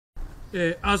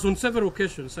has on several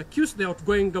occasions accused the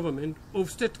outgoing government of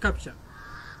state capture.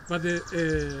 But,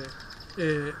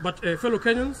 fellow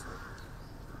Kenyans,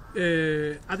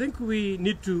 I think we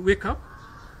need to wake up,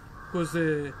 because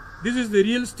this is the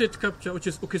real state capture which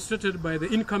is orchestrated by the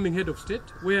incoming head of state,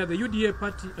 where the UDA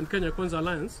party and Kenya Kwanza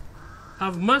alliance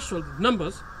have marshaled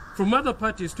numbers from other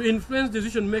parties to influence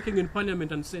decision-making in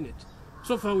Parliament and Senate.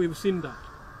 So far we've seen that.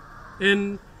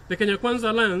 And the Kenya Kwanza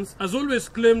alliance has always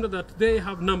claimed that they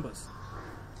have numbers.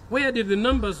 Where did the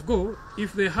numbers go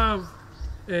if they have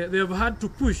had to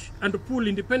push and pull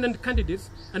independent candidates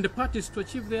and the parties to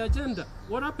achieve their agenda?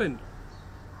 What happened?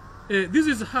 This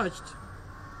is hatched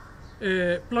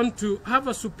plan to have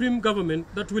a supreme government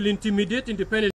that will intimidate independent